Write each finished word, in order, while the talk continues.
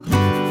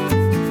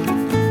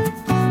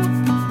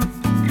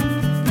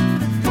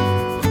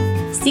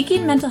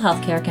Seeking mental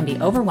health care can be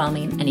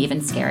overwhelming and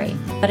even scary,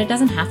 but it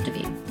doesn't have to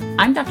be.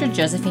 I'm Dr.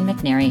 Josephine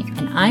McNary,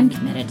 and I'm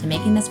committed to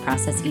making this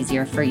process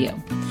easier for you.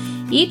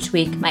 Each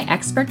week, my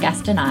expert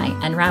guest and I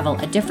unravel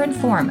a different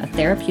form of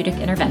therapeutic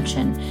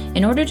intervention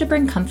in order to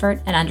bring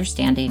comfort and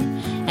understanding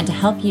and to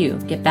help you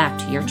get back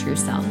to your true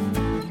self.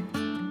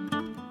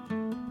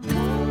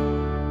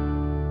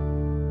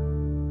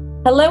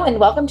 Hello, and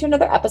welcome to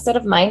another episode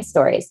of Mind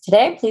Stories.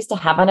 Today, I'm pleased to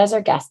have on as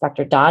our guest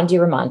Dr.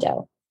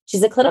 DiRaimondo.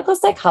 She's a clinical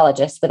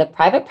psychologist with a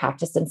private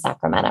practice in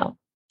Sacramento.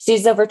 She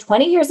has over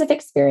 20 years of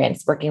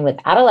experience working with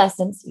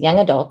adolescents, young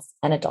adults,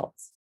 and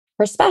adults.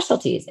 Her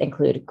specialties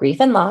include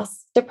grief and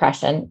loss,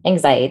 depression,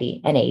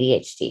 anxiety, and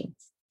ADHD.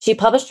 She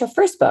published her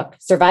first book,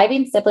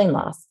 Surviving Sibling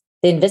Loss,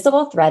 The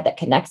Invisible Thread That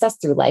Connects Us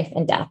Through Life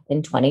and Death,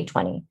 in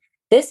 2020.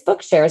 This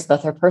book shares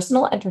both her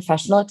personal and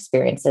professional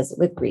experiences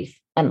with grief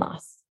and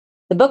loss.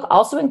 The book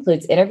also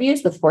includes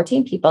interviews with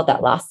 14 people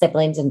that lost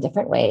siblings in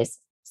different ways: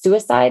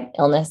 suicide,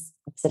 illness,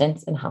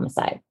 accidents, and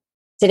homicide.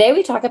 Today,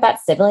 we talk about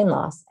sibling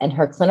loss and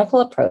her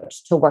clinical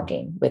approach to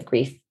working with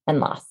grief and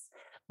loss.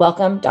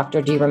 Welcome,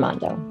 Dr.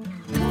 DiRaimondo.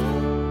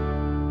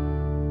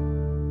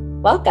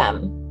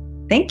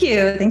 Welcome. Thank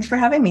you. Thanks for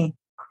having me.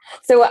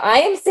 So I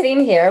am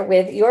sitting here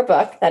with your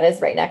book that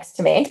is right next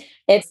to me.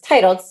 It's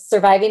titled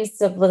Surviving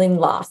Sibling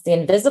Loss, The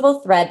Invisible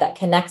Thread That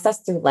Connects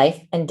Us Through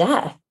Life and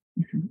Death.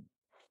 Mm-hmm.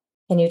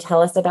 Can you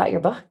tell us about your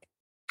book?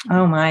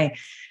 Oh my.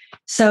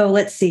 So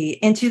let's see.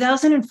 In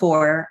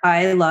 2004,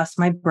 I lost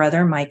my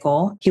brother,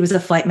 Michael. He was a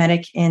flight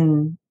medic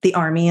in the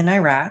Army in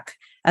Iraq.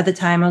 At the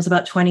time, I was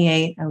about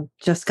 28. I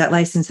just got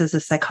licensed as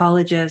a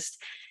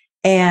psychologist.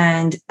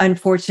 And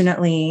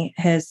unfortunately,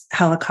 his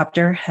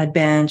helicopter had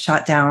been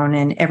shot down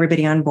and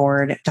everybody on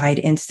board died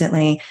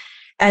instantly.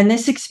 And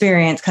this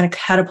experience kind of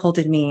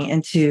catapulted me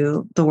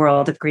into the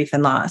world of grief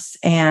and loss.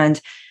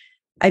 And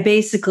I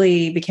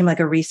basically became like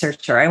a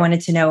researcher. I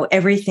wanted to know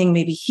everything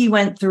maybe he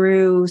went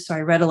through. So I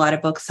read a lot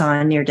of books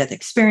on near-death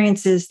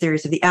experiences,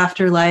 theories of the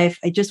afterlife.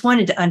 I just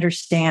wanted to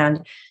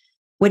understand,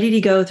 what did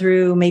he go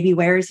through? Maybe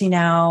where is he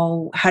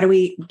now? How do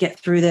we get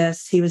through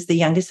this? He was the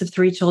youngest of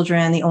 3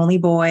 children, the only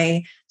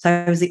boy. So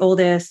I was the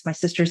oldest, my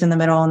sister's in the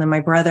middle, and then my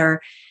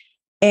brother.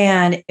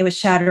 And it was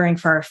shattering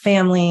for our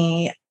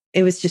family.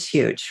 It was just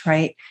huge,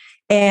 right?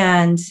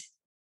 And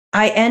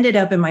I ended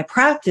up in my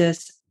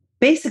practice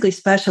basically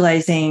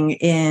specializing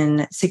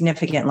in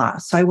significant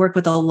loss. So I work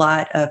with a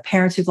lot of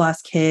parents who've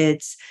lost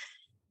kids,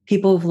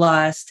 people who've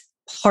lost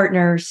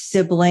partners,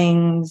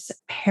 siblings,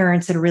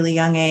 parents at a really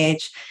young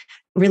age,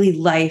 really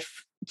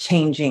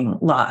life-changing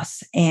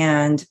loss.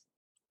 And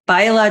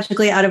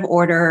biologically out of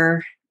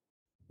order,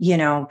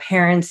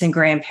 parents and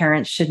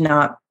grandparents should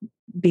not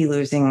be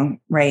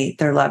losing, right,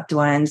 their loved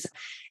ones.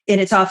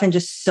 And it's often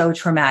just so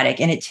traumatic,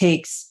 and it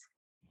takes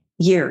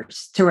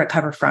years to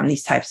recover from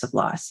these types of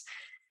loss.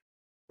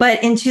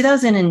 But in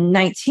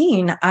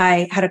 2019,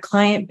 I had a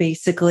client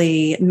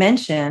basically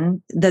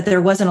mention that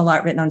there wasn't a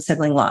lot written on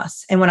sibling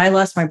loss. And when I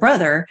lost my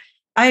brother,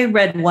 I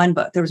read one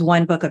book. There was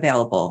one book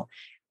available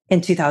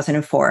in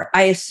 2004.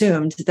 I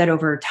assumed that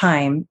over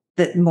time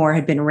that more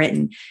had been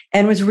written,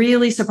 and was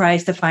really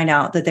surprised to find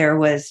out that there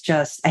was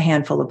just a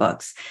handful of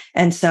books.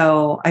 And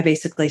so I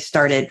basically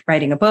started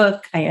writing a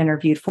book. I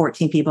interviewed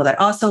 14 people that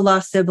also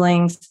lost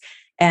siblings,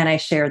 and I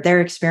shared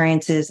their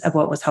experiences of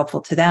what was helpful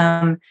to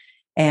them.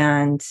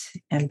 And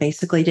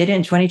basically did it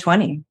in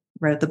 2020,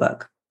 wrote the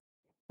book.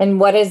 And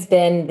what has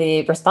been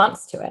the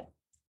response to it?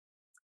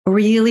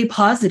 Really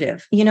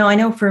positive. I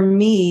know for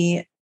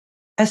me,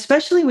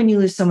 especially when you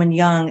lose someone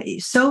young,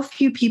 so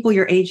few people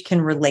your age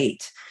can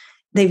relate.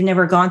 They've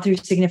never gone through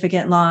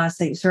significant loss.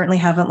 They certainly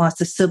haven't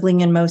lost a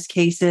sibling in most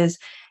cases.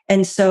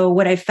 And so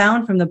what I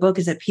found from the book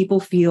is that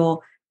people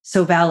feel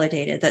so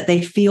validated, that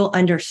they feel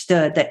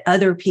understood, that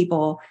other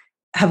people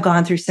have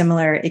gone through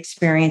similar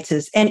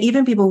experiences. And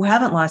even people who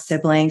haven't lost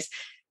siblings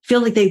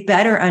feel like they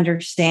better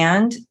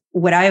understand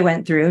what I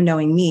went through,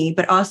 knowing me,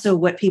 but also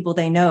what people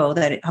they know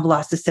that have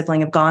lost a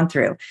sibling have gone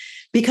through.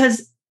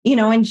 Because,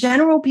 in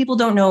general, people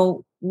don't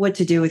know what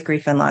to do with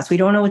grief and loss. We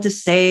don't know what to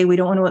say. We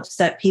don't want to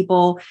upset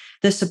people.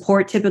 The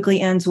support typically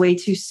ends way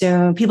too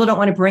soon. People don't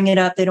want to bring it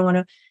up. They don't want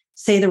to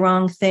say the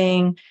wrong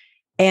thing.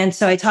 And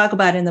so I talk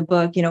about in the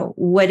book,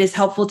 what is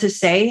helpful to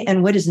say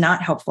and what is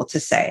not helpful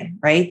to say,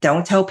 right?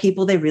 Don't tell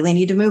people they really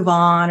need to move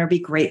on or be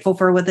grateful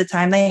for what the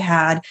time they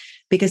had,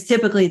 because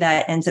typically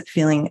that ends up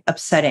feeling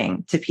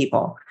upsetting to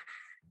people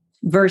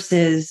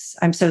versus,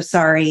 I'm so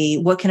sorry.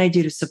 What can I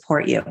do to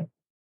support you?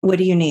 What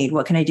do you need?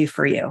 What can I do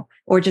for you?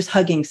 Or just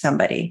hugging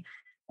somebody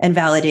and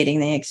validating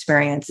the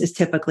experience is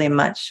typically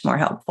much more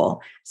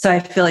helpful. So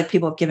I feel like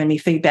people have given me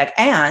feedback,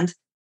 and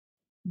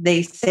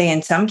they say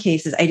in some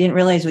cases, I didn't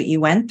realize what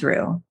you went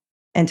through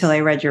until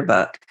I read your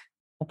book.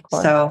 Of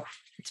course. So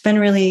it's been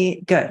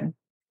really good,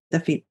 the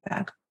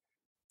feedback.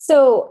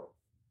 So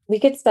we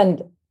could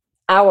spend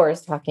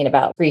hours talking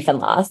about grief and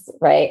loss,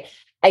 right?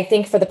 I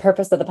think for the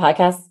purpose of the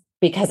podcast,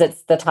 because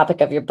it's the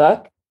topic of your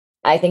book,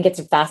 I think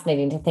it's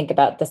fascinating to think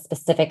about the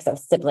specifics of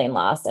sibling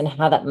loss and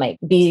how that might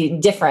be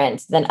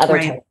different than other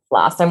types of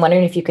loss. I'm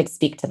wondering if you could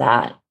speak to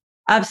that.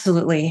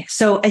 Absolutely.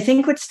 So I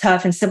think what's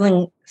tough, and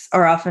siblings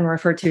are often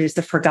referred to as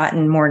the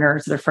forgotten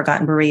mourners, the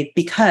forgotten bereaved,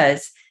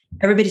 because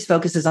everybody's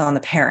focus is on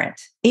the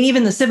parent. And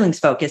even the siblings'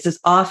 focus is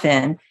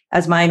often,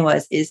 as mine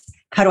was, is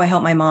how do I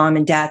help my mom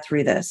and dad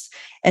through this?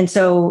 And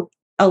so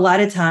a lot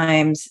of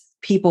times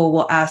people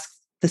will ask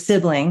the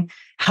sibling,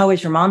 how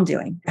is your mom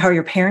doing? How are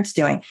your parents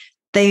doing?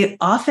 They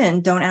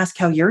often don't ask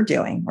how you're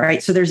doing,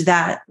 right? So there's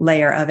that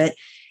layer of it.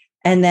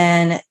 And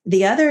then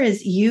the other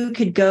is you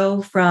could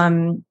go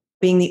from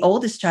being the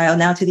oldest child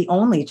now to the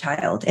only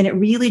child, and it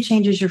really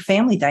changes your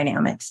family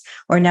dynamics.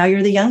 Or now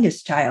you're the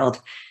youngest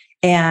child.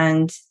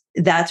 And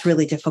that's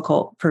really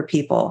difficult for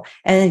people.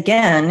 And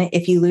again,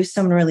 if you lose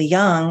someone really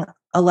young,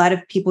 a lot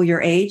of people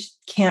your age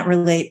can't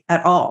relate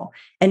at all.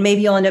 And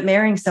maybe you'll end up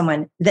marrying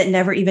someone that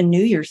never even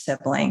knew your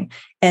sibling.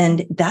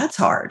 And that's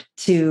hard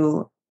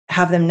to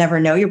have them never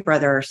know your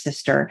brother or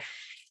sister.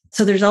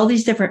 So there's all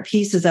these different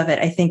pieces of it,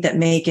 I think, that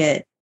make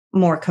it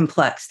more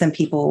complex than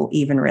people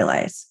even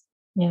realize.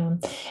 Yeah.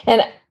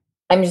 And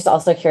I'm just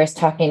also curious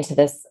talking to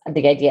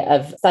the idea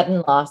of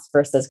sudden loss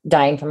versus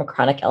dying from a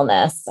chronic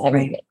illness.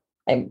 Right.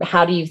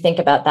 How do you think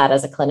about that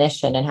as a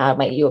clinician, and how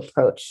might you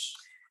approach?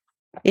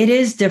 It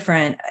is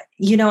different.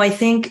 I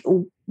think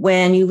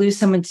when you lose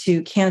someone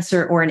to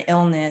cancer or an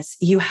illness,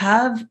 you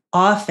have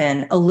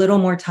often a little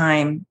more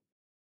time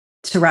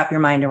to wrap your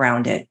mind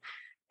around it,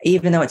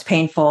 even though it's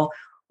painful.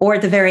 Or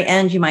at the very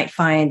end, you might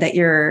find that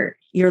your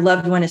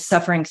loved one is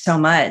suffering so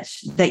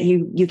much that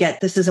you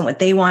get, this isn't what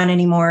they want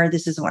anymore.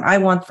 This isn't what I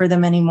want for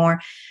them anymore.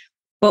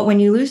 But when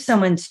you lose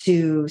someone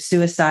to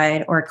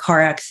suicide or a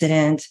car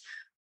accident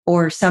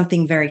or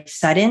something very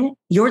sudden,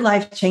 your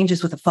life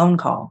changes with a phone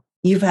call.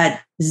 You've had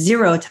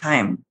zero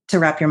time to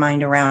wrap your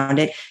mind around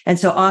it. And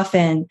so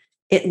often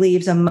it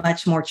leaves a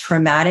much more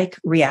traumatic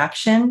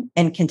reaction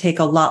and can take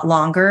a lot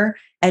longer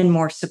and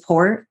more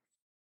support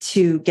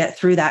to get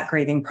through that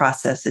grieving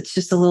process. It's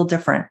just a little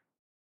different.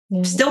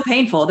 Mm-hmm. Still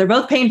painful. They're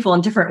both painful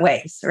in different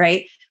ways,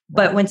 right?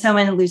 But when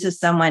someone loses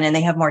someone and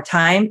they have more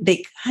time,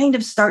 they kind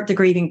of start the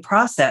grieving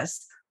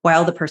process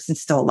while the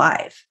person's still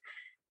alive.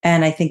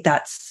 And I think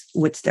that's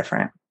what's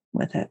different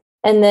with it.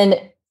 And then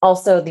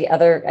also the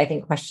other, I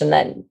think, question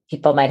that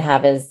people might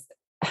have is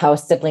how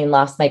sibling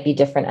loss might be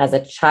different as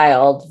a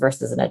child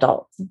versus an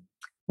adult.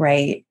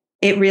 Right.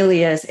 It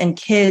really is. And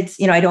kids,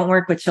 I don't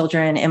work with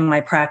children in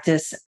my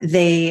practice.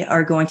 They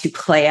are going to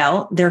play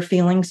out their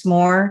feelings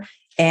more.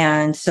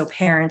 And so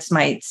parents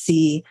might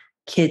see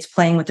kids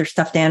playing with their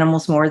stuffed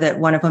animals more, that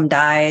one of them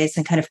dies,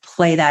 and kind of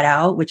play that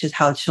out, which is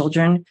how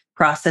children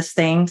process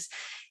things,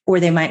 or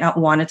they might not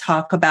want to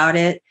talk about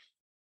it.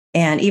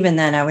 And even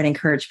then, I would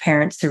encourage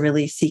parents to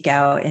really seek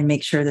out and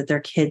make sure that their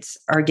kids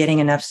are getting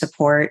enough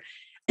support.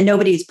 And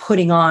nobody's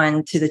putting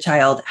on to the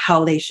child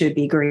how they should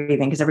be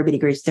grieving, because everybody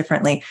grieves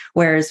differently.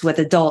 Whereas with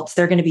adults,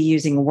 they're going to be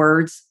using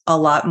words a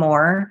lot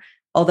more.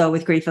 Although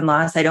with grief and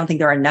loss, I don't think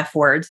there are enough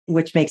words,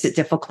 which makes it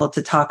difficult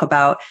to talk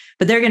about.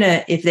 But they're going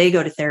to, if they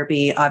go to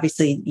therapy,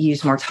 obviously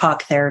use more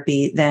talk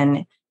therapy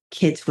than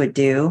kids would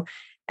do.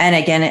 And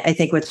again, I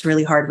think what's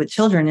really hard with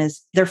children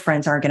is their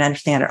friends aren't going to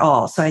understand at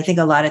all. So I think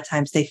a lot of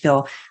times they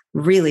feel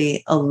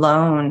really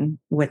alone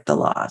with the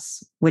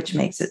loss, which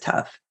makes it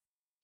tough.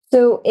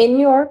 So in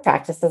your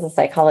practice as a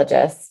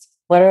psychologist,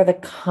 what are the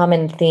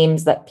common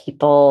themes that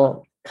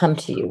people come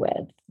to you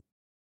with?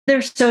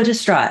 They're so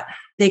distraught.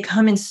 They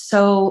come in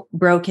so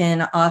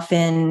broken.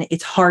 Often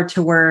it's hard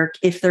to work.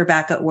 If they're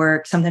back at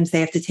work, sometimes they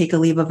have to take a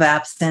leave of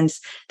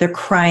absence. They're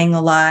crying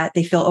a lot.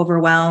 They feel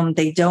overwhelmed.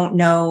 They don't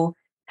know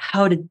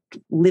how to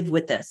live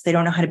with this. They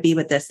don't know how to be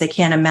with this. They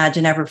can't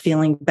imagine ever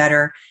feeling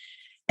better.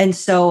 And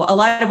so a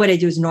lot of what I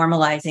do is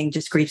normalizing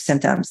just grief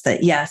symptoms,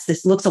 that yes,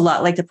 this looks a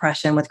lot like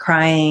depression with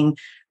crying,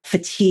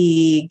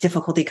 fatigue,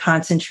 difficulty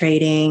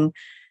concentrating,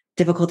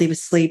 difficulty with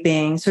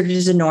sleeping, sort of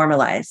just to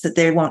normalize that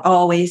they won't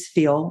always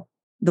feel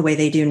the way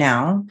they do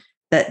now,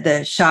 that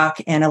the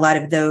shock and a lot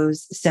of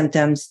those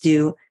symptoms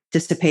do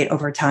dissipate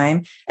over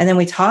time. And then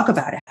we talk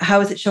about it. How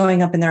is it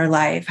showing up in their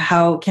life?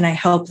 How can I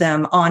help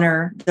them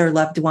honor their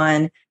loved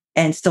one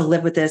and still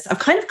live with this? I've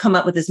kind of come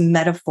up with this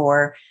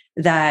metaphor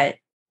that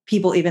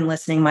people even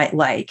listening might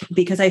like,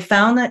 because I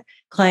found that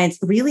clients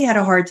really had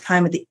a hard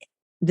time with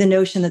the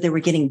notion that they were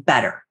getting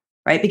better,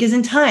 right? Because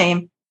in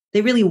time,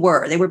 they really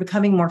were. They were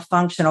becoming more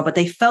functional, but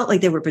they felt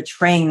like they were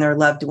betraying their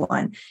loved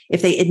one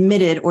if they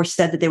admitted or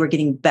said that they were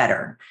getting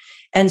better.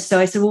 And so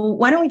I said, well,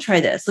 why don't we try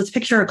this? Let's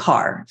picture a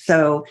car.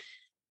 So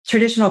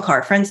traditional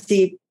car, front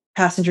seat,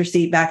 passenger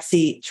seat, back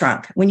seat,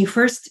 trunk. When you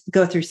first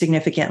go through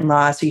significant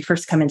loss, or you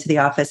first come into the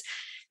office,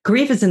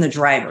 grief is in the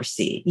driver's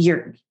seat.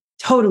 You're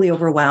totally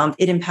overwhelmed.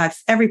 It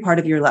impacts every part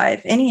of your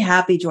life. Any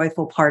happy,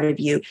 joyful part of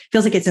you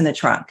feels like it's in the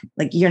trunk.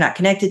 Like you're not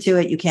connected to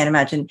it. You can't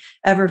imagine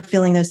ever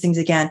feeling those things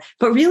again.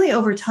 But really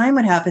over time,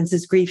 what happens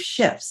is grief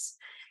shifts.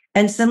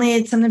 And suddenly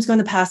it sometimes go in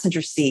the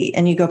passenger seat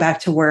and you go back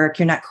to work.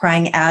 You're not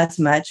crying as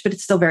much, but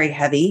it's still very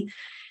heavy.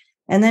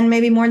 and then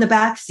maybe more in the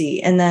back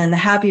seat. And then the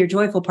happier,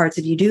 joyful parts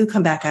of you do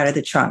come back out of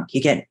the trunk.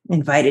 You get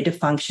invited to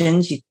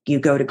functions, you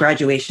go to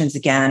graduations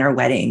again, or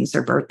weddings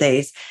or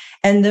birthdays.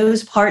 And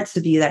those parts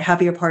of you, that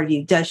happier part of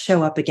you, does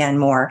show up again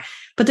more.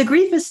 But the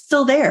grief is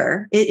still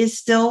there. It is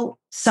still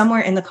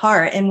somewhere in the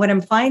car. And what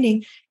I'm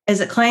finding is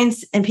that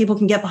clients and people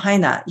can get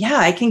behind that. Yeah,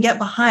 I can get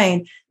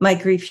behind my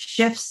grief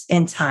shifts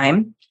in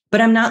time,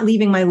 but I'm not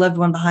leaving my loved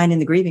one behind in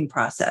the grieving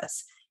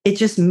process. It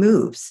just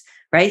moves,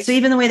 right? So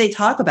even the way they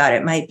talk about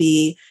it might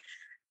be,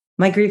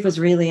 my grief was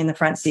really in the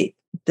front seat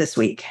this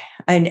week.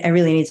 I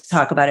really need to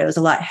talk about it. It was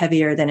a lot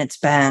heavier than it's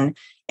been.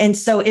 And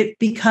so it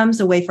becomes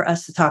a way for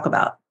us to talk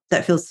about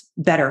that feels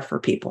better for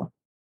people.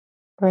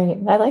 Great.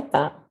 I like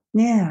that.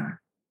 Yeah.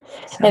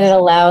 And it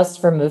allows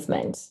for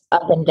movement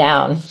up and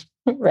down,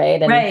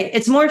 right? Right.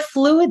 It's more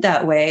fluid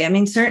that way. I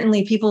mean,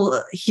 certainly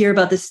people hear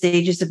about the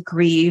stages of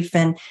grief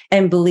and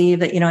believe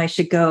that, I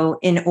should go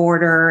in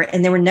order,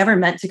 and they were never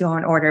meant to go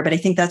in order. But I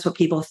think that's what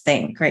people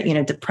think,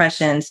 right?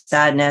 Depression,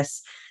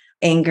 sadness,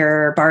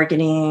 anger,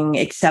 bargaining,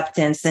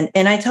 acceptance. And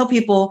I tell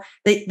people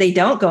they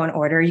don't go in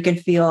order. You can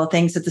feel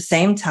things at the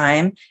same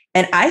time.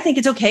 And I think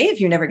it's okay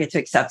if you never get to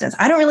acceptance.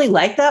 I don't really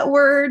like that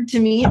word. To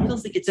me, it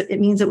feels like it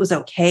means it was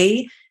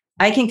okay.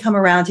 I can come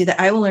around to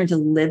that. I will learn to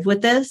live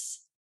with this.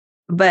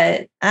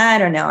 But I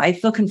don't know. I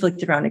feel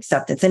conflicted around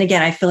acceptance. And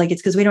again, I feel like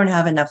it's because we don't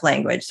have enough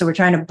language. So we're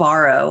trying to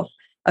borrow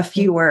a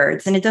few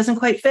words, and it doesn't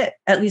quite fit,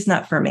 at least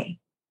not for me.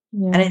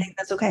 Yeah. And I think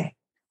that's okay.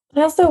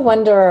 I also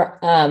wonder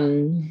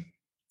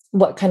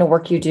what kind of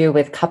work you do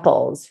with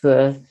couples who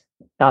have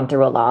gone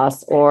through a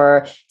loss,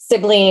 or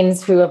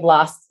siblings who have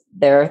lost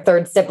their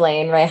third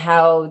sibling, right?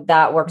 How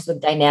that works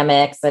with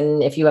dynamics,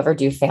 and if you ever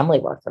do family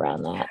work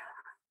around that.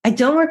 I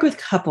don't work with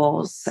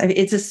couples.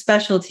 It's a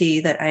specialty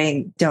that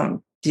I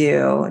don't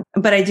do,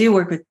 but I do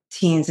work with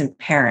teens and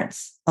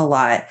parents a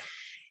lot.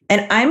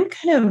 And I'm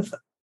kind of,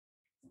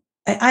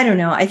 I don't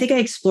know. I think I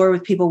explore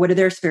with people, what are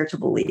their spiritual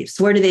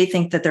beliefs? Where do they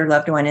think that their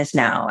loved one is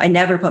now? I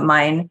never put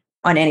mine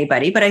on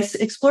anybody, but I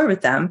explore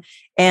with them.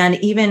 And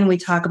even we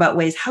talk about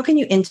ways, how can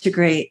you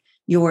integrate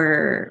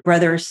your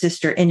brother or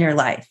sister in your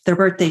life? Their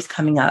birthday's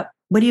coming up.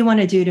 What do you want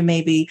to do to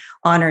maybe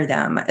honor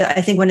them?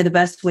 I think one of the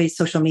best ways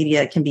social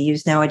media can be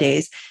used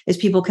nowadays is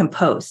people can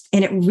post,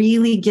 and it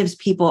really gives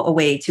people a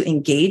way to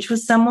engage with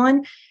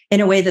someone in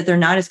a way that they're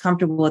not as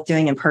comfortable with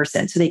doing in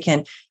person. So they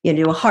can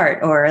do a heart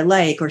or a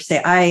like, or say,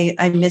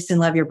 I miss and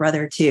love your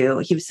brother too.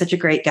 He was such a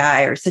great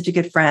guy, or such a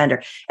good friend.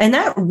 And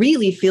that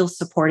really feels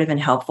supportive and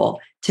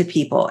helpful to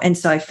people. And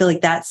so I feel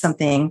like that's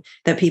something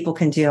that people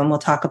can do. And we'll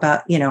talk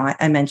about,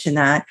 I mentioned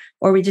that,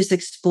 or we just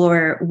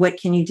explore, what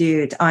can you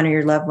do to honor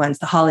your loved ones?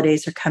 The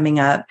holidays are coming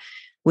up.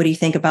 What do you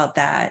think about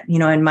that?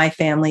 In my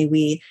family,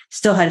 we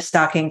still had a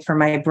stocking for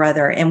my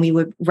brother, and we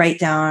would write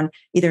down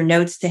either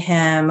notes to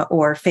him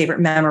or favorite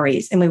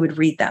memories, and we would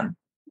read them,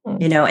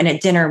 and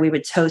at dinner, we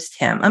would toast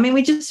him. I mean,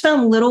 we just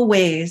found little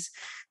ways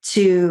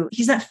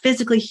he's not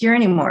physically here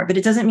anymore, but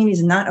it doesn't mean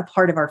he's not a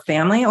part of our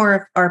family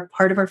or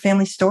part of our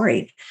family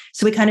story.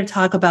 So we kind of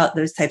talk about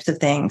those types of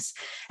things.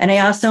 And I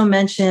also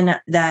mention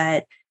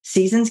that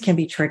seasons can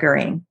be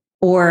triggering,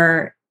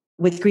 or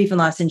with grief and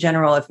loss in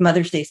general, if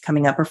Mother's Day is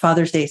coming up or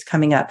Father's Day is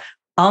coming up,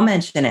 I'll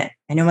mention it.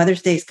 I know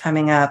Mother's Day is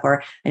coming up,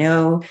 or I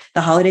know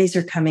the holidays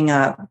are coming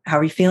up. How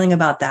are you feeling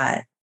about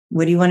that?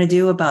 What do you want to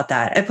do about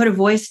that? I put a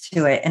voice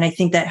to it. And I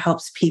think that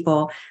helps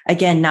people,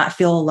 again, not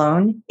feel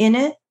alone in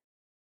it.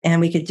 And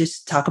we could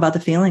just talk about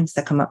the feelings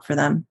that come up for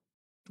them.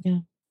 Yeah.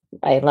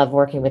 I love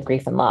working with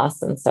grief and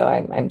loss. And so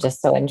I'm just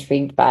so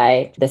intrigued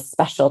by this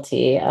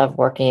specialty of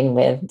working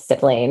with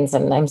siblings.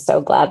 And I'm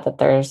so glad that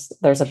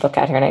there's a book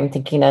out here. And I'm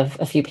thinking of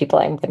a few people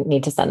I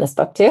need to send this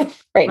book to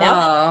right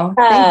now. Oh,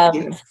 thank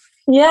you.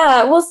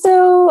 Yeah. Well,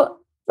 so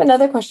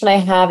another question I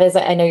have is,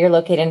 I know you're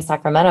located in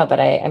Sacramento, but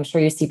I'm sure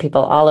you see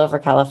people all over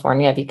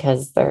California,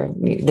 because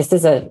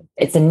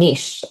it's a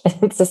niche.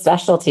 It's a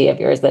specialty of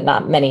yours that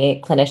not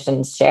many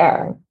clinicians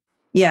share.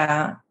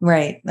 Yeah,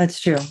 right. That's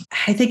true.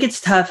 I think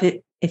it's tough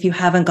if you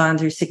haven't gone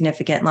through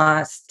significant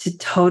loss to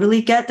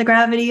totally get the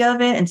gravity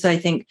of it. And so I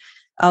think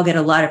I'll get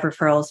a lot of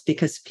referrals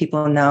because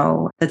people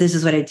know that this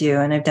is what I do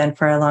and I've done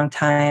for a long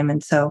time.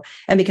 And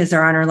because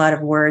there aren't a lot of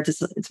words,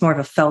 it's more of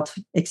a felt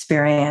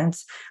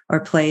experience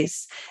or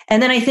place.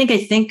 And then I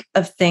think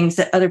of things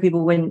that other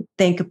people wouldn't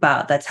think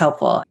about that's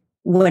helpful.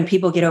 When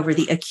people get over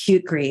the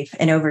acute grief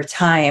and over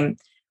time,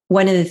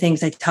 one of the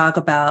things I talk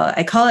about,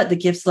 I call it the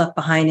gifts left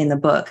behind in the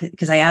book,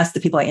 because I asked the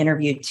people I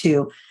interviewed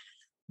too,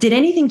 did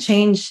anything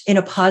change in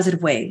a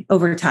positive way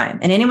over time?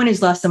 And anyone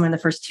who's lost someone in the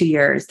first 2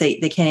 years, they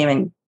can't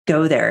even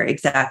go there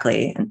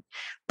exactly.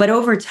 But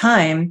over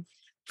time,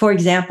 for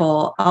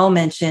example, I'll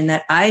mention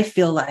that I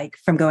feel like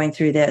from going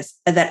through this,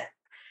 that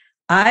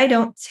I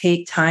don't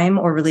take time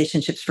or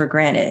relationships for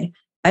granted.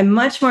 I'm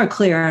much more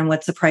clear on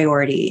what's a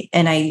priority,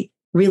 and I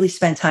really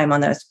spend time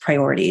on those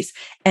priorities.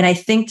 And I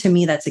think to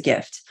me, that's a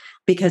gift,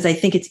 because I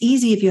think it's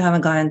easy if you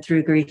haven't gone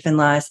through grief and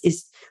loss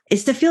is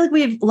to feel like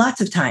we have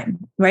lots of time,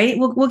 right?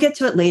 We'll get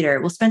to it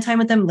later. We'll spend time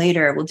with them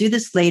later. We'll do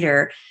this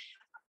later.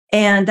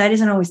 And that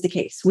isn't always the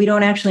case. We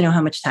don't actually know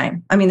how much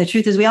time. I mean, the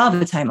truth is we all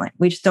have a timeline.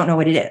 We just don't know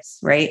what it is,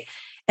 right?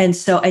 And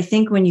so I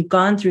think when you've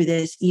gone through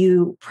this,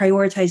 you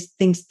prioritize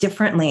things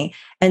differently.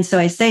 And so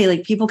I say,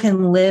 like, people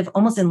can live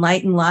almost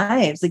enlightened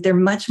lives. Like, they're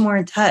much more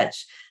in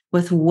touch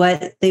with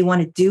what they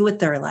want to do with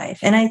their life.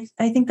 And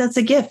I think that's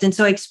a gift. And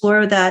so I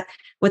explore that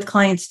with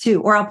clients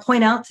too. Or I'll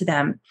point out to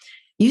them,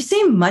 you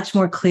seem much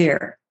more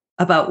clear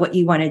about what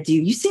you want to do.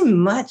 You seem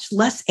much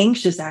less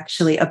anxious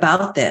actually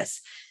about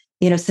this,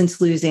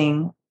 since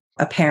losing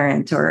a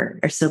parent or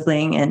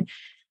sibling.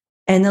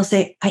 And they'll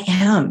say, I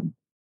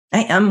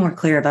am more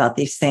clear about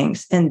these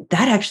things. And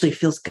that actually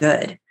feels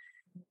good,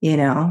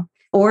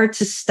 or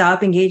to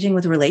stop engaging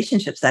with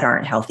relationships that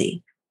aren't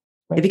healthy.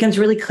 It becomes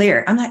really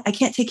clear. I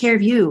can't take care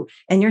of you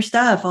and your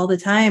stuff all the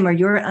time, or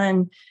your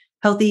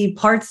unhealthy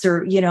parts,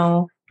 or,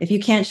 if you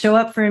can't show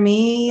up for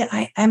me,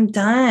 I'm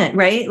done,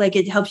 right? Like,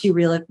 it helps you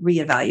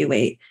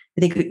reevaluate.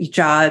 I think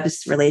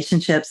jobs,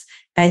 relationships,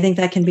 I think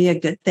that can be a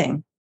good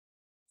thing.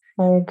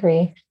 I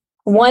agree.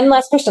 One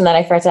last question that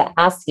I forgot to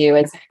ask you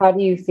is, how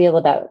do you feel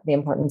about the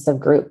importance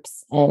of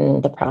groups in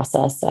the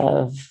process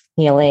of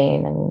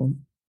healing and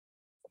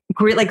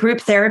group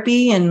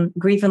therapy and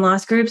grief and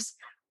loss groups?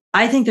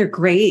 I think they're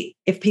great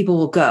if people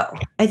will go.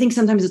 I think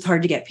sometimes it's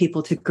hard to get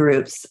people to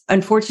groups.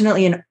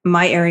 Unfortunately, in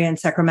my area in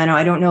Sacramento,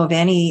 I don't know of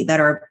any that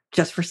are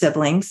just for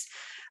siblings.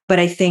 But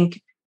I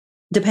think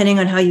depending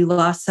on how you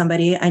lost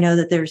somebody, I know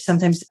that there's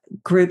sometimes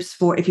groups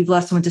for if you've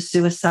lost someone to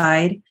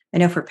suicide. I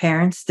know for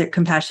parents, their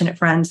Compassionate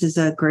Friends is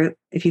a group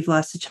if you've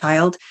lost a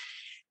child.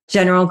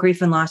 General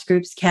grief and loss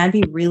groups can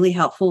be really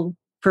helpful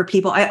for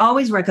people. I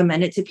always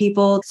recommend it to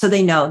people so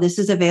they know this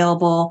is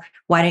available.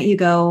 Why don't you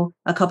go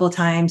a couple of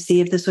times, see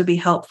if this would be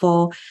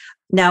helpful?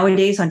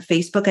 Nowadays on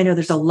Facebook, I know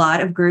there's a lot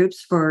of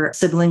groups for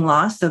sibling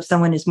loss. So if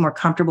someone is more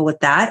comfortable with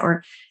that,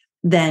 or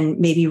then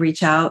maybe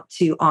reach out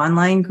to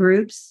online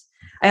groups.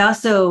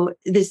 This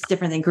is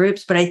different than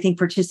groups, but I think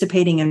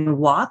participating in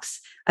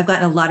walks, I've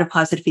gotten a lot of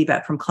positive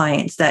feedback from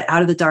clients that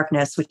Out of the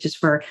Darkness, which is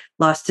for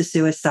loss to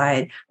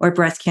suicide, or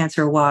breast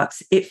cancer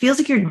walks, it feels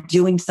like you're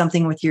doing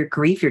something with your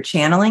grief, you're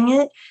channeling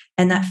it,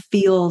 and that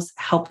feels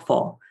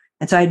helpful.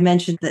 And so I'd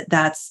mentioned that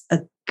that's a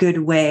good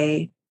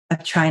way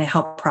of trying to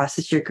help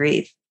process your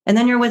grief. And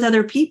then you're with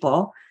other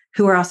people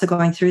who are also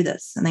going through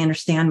this and they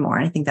understand more.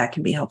 And I think that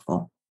can be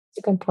helpful.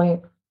 That's a good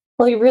point.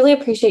 Well, we really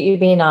appreciate you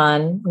being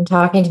on and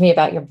talking to me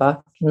about your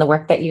book and the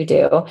work that you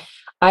do.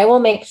 I will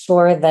make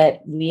sure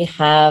that we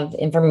have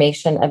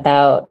information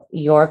about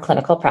your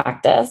clinical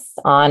practice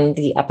on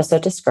the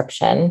episode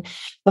description.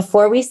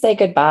 Before we say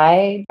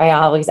goodbye, I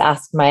always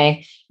ask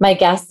my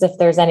guests if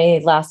there's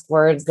any last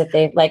words that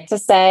they'd like to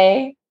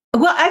say.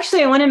 Well,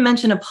 actually, I want to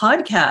mention a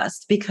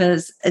podcast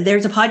because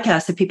there's a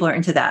podcast if people are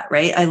into that,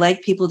 right? I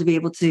like people to be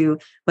able to,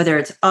 whether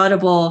it's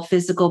Audible,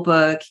 physical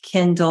book,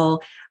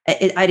 Kindle.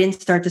 I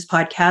didn't start this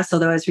podcast,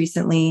 although I was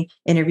recently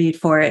interviewed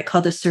for it,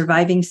 called the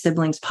Surviving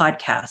Siblings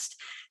Podcast.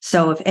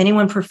 So if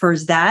anyone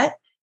prefers that,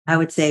 I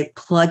would say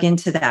plug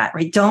into that,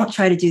 right? Don't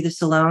try to do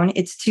this alone.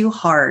 It's too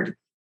hard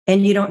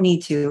and you don't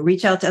need to.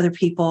 Reach out to other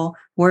people,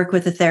 work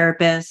with a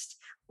therapist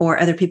or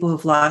other people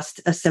who've lost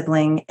a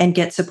sibling and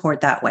get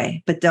support that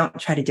way. But don't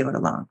try to do it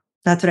alone.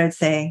 That's what I'd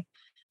say.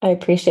 I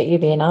appreciate you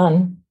being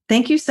on.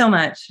 Thank you so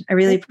much. I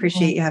really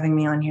appreciate you having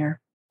me on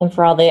here. And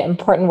for all the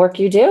important work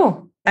you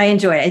do. I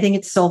enjoy it. I think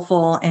it's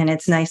soulful and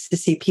it's nice to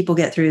see people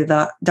get through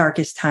the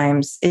darkest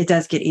times. It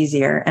does get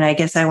easier. And I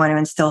guess I want to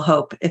instill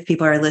hope. If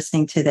people are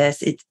listening to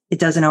this, it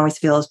doesn't always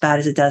feel as bad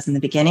as it does in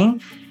the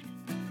beginning.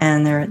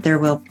 And there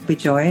will be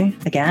joy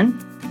again.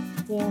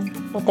 Yeah.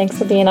 Well, thanks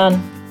for being on.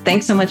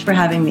 Thanks so much for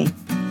having me.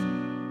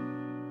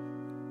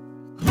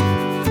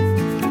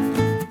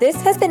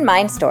 This has been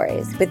Mind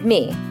Stories with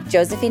me,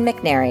 Josephine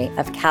McNary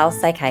of Cal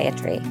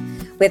Psychiatry.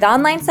 With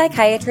online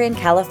psychiatry in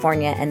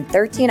California and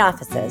 13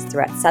 offices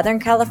throughout Southern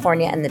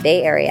California and the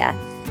Bay Area,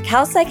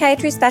 Cal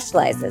Psychiatry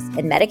specializes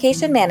in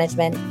medication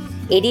management,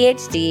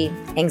 ADHD,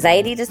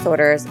 anxiety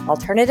disorders,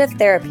 alternative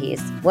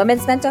therapies,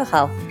 women's mental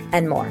health,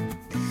 and more.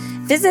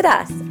 Visit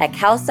us at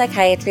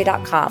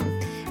calpsychiatry.com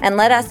and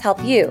let us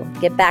help you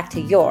get back to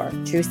your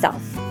true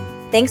self.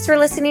 Thanks for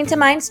listening to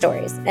Mind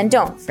Stories, and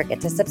don't forget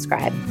to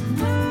subscribe.